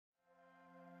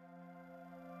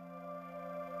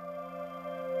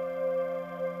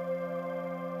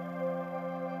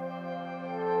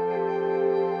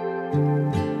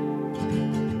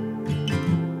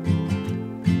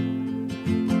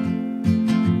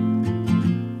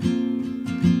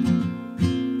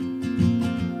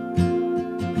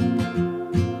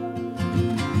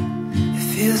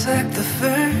Feels like the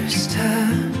first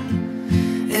time,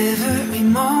 every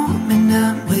moment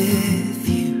I'm with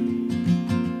you.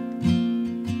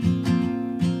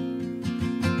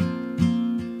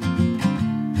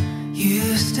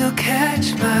 You still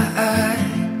catch my eye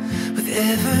with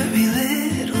every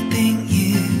little thing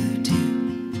you do.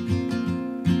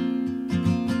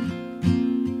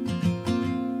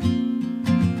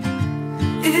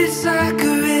 It's like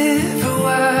a river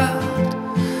wild,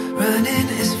 running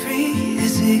as free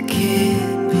as it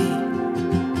can be.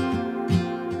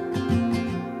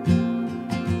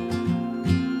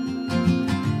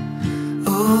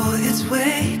 Oh, it's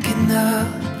waking up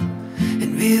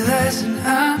and realizing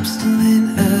I'm still in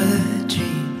a dream.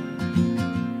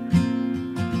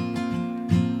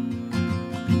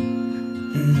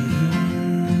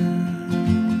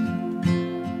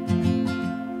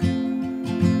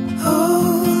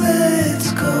 Oh,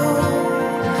 let's go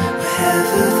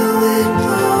wherever the wind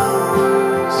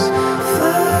blows.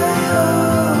 Fly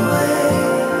away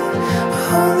where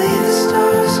only the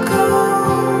stars go.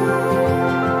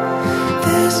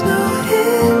 There's no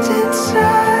end in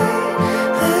sight.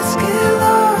 Let's get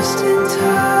lost in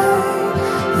time.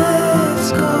 Let's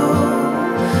go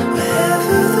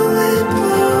wherever the wind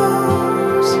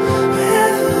blows.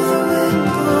 Wherever the wind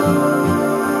blows.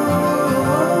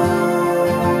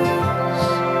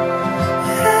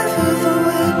 Wherever the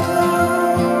wind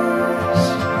blows.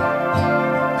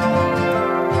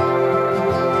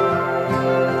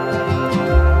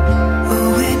 Oh,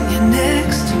 when you're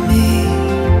next to me,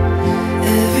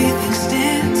 everything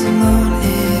stands alone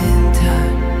in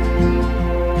time.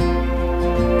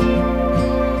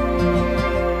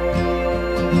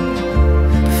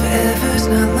 Forever's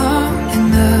not long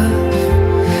enough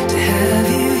to have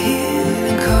you here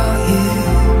and call you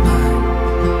mine.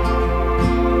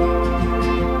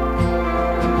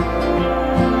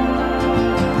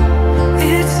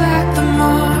 It's like the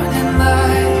morning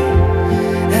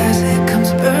light as it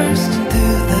comes bursting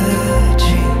through the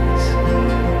trees.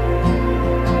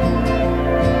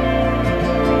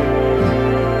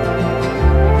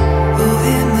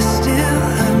 Oh, in the still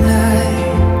of night,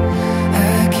 I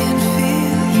can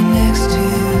feel you next to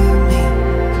me.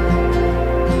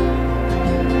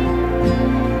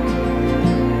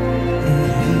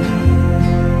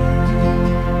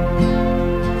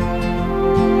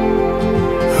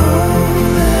 Oh,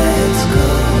 let's go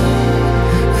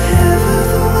wherever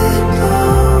the wind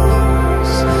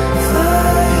blows.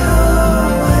 Fly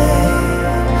away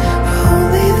where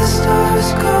only the stars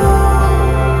go.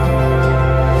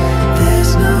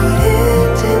 There's no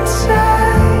end in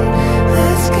sight.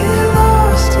 Let's get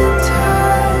lost in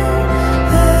time.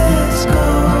 Let's go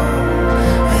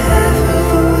wherever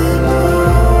the wind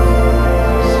blows.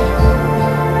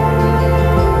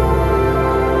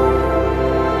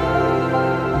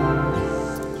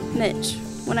 Mitch,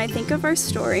 when I think of our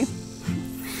story,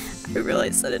 I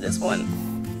realize that it is one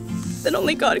that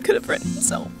only God could have written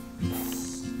himself.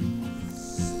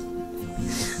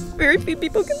 Very few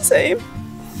people can say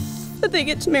that they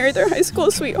get to marry their high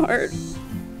school sweetheart,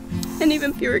 and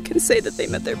even fewer can say that they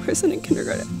met their person in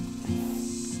kindergarten.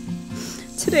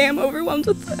 Today I'm overwhelmed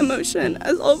with emotion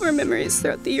as all of our memories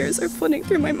throughout the years are flooding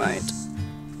through my mind.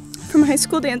 From high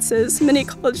school dances, many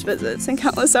college visits, and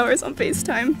countless hours on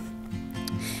FaceTime,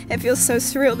 it feels so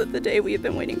surreal that the day we have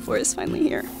been waiting for is finally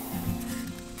here.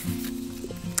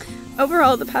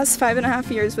 Overall, the past 5.5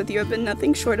 years with you have been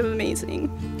nothing short of amazing,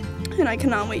 and I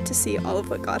cannot wait to see all of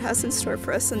what God has in store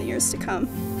for us in the years to come.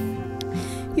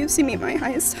 You have seen me at my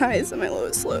highest highs and my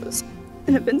lowest lows,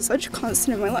 and have been such a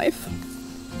constant in my life.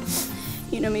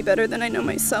 You know me better than I know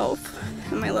myself,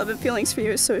 and my love and feelings for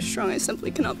you are so strong I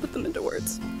simply cannot put them into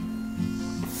words.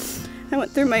 I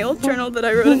went through my old journal that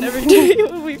I wrote in every day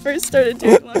when we first started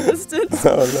doing long distance.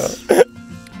 Oh no.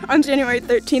 On January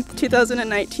 13th,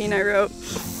 2019, I wrote,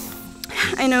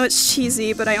 "I know it's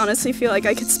cheesy, but I honestly feel like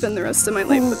I could spend the rest of my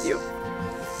life with you.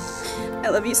 I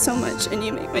love you so much, and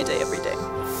you make my day every day."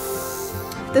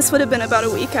 This would have been about a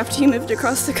week after you moved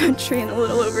across the country and a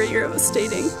little over a year of us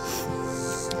dating.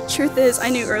 Truth is, I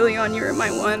knew early on you were my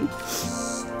one.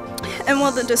 And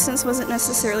while the distance wasn't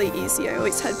necessarily easy, I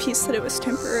always had peace that it was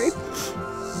temporary.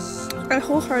 I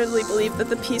wholeheartedly believe that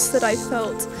the peace that I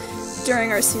felt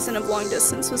during our season of long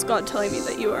distance was God telling me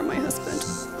that you are my husband.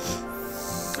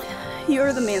 You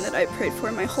are the man that I've prayed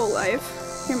for my whole life.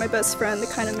 You're my best friend, the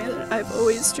kind of man that I've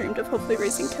always dreamed of hopefully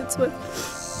raising kids with.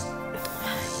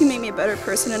 You made me a better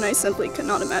person, and I simply could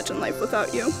not imagine life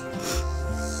without you.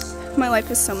 My life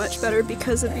is so much better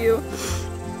because of you,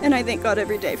 and I thank God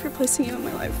every day for placing you in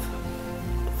my life.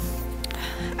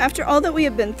 After all that we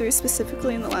have been through,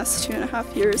 specifically in the last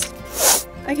 2.5 years,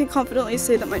 I can confidently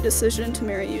say that my decision to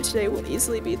marry you today will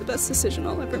easily be the best decision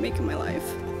I'll ever make in my life.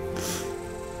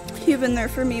 You've been there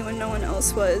for me when no one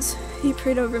else was. You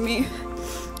prayed over me,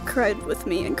 cried with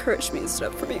me, encouraged me, and stood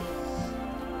up for me.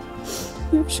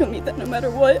 You've shown me that no matter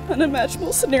what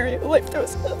unimaginable scenario life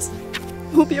throws at us,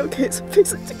 we'll be okay, so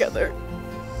face it together.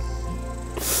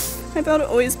 I vow to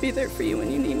always be there for you when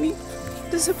you need me,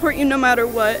 to support you no matter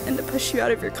what, and to push you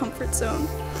out of your comfort zone.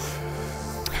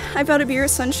 I vow to be your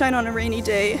sunshine on a rainy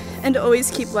day, and to always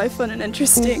keep life fun and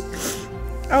interesting.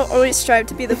 I'll always strive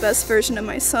to be the best version of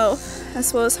myself,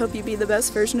 as well as hope you be the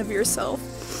best version of yourself,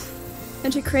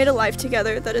 and to create a life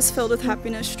together that is filled with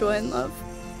happiness, joy, and love.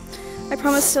 I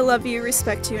promise to love you,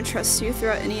 respect you, and trust you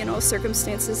throughout any and all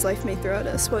circumstances life may throw at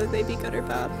us, whether they be good or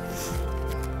bad.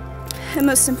 And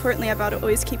most importantly, I vow to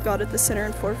always keep God at the center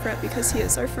and forefront because He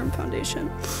is our firm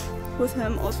foundation. With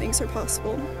Him, all things are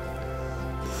possible.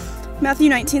 Matthew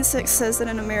 19:6 says that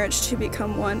in a marriage two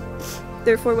become one.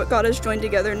 Therefore, what God has joined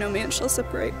together, no man shall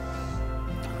separate.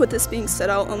 With this being said,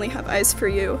 I'll only have eyes for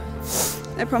you.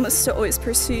 I promise to always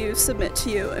pursue you, submit to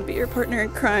you, and be your partner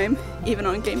in crime, even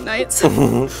on game nights.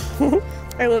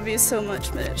 I love you so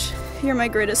much, Mitch. You're my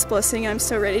greatest blessing. I'm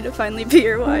so ready to finally be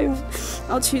your wife.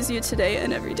 I'll choose you today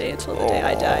and every day until the day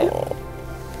I die.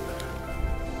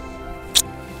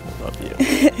 Love you.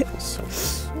 So,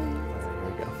 here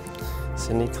we go.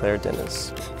 Sydney Claire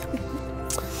Dennis.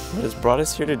 What has brought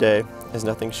us here today is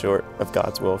nothing short of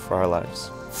God's will for our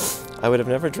lives. I would have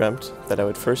never dreamt that I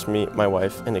would first meet my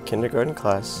wife in a kindergarten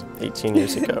class 18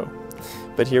 years ago.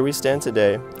 But here we stand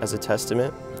today as a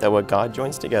testament that what God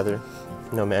joins together,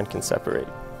 no man can separate.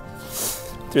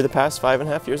 Through the past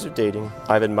 5.5 years of dating,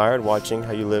 I've admired watching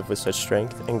how you live with such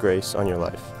strength and grace on your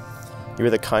life. You are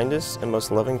the kindest and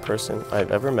most loving person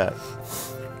I've ever met.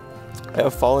 I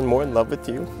have fallen more in love with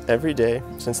you every day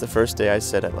since the first day I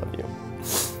said I love you.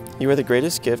 You are the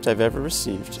greatest gift I've ever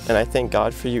received, and I thank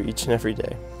God for you each and every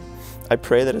day. I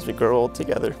pray that as we grow old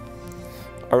together,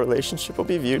 our relationship will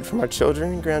be viewed from our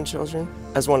children and grandchildren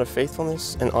as one of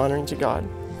faithfulness and honoring to God.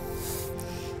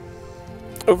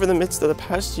 Over the midst of the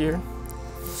past year,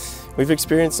 we've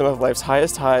experienced some of life's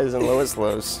highest highs and lowest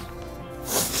lows.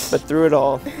 But through it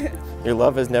all, your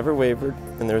love has never wavered,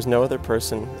 and there is no other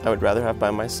person I would rather have by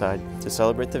my side to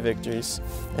celebrate the victories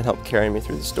and help carry me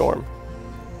through the storm.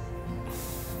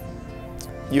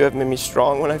 You have made me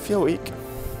strong when I feel weak.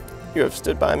 You have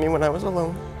stood by me when I was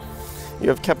alone. You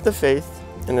have kept the faith,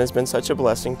 and it has been such a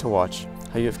blessing to watch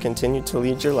how you have continued to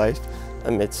lead your life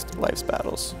amidst life's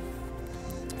battles.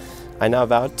 I now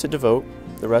vow to devote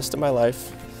the rest of my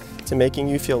life to making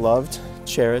you feel loved,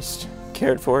 cherished,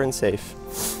 cared for, and safe.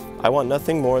 I want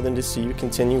nothing more than to see you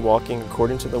continue walking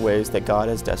according to the ways that God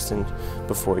has destined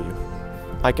before you.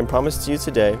 I can promise to you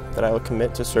today that I will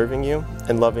commit to serving you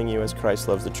and loving you as Christ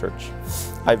loves the church.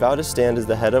 I vow to stand as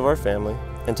the head of our family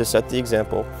and to set the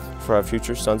example for our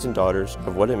future sons and daughters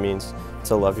of what it means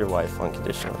to love your wife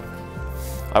unconditionally.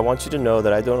 I want you to know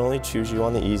that I don't only choose you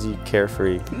on the easy,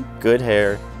 carefree, good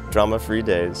hair, drama-free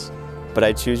days, but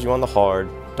I choose you on the hard,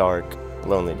 dark,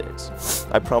 lonely days.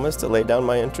 I promise to lay down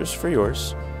my interests for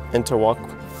yours and to walk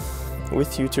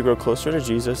with you to grow closer to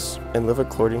Jesus and live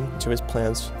according to His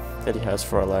plans that He has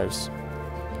for our lives.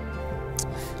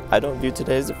 I don't view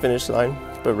today as the finish line,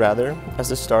 but rather as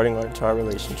the starting line to our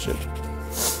relationship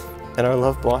and our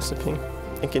love blossoming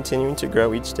and continuing to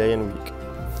grow each day and week.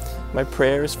 My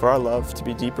prayer is for our love to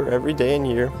be deeper every day and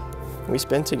year we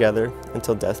spend together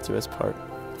until death do us part.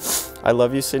 I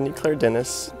love you, Sydney Claire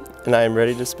Dennis, and I am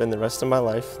ready to spend the rest of my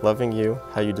life loving you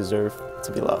how you deserve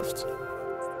to be loved.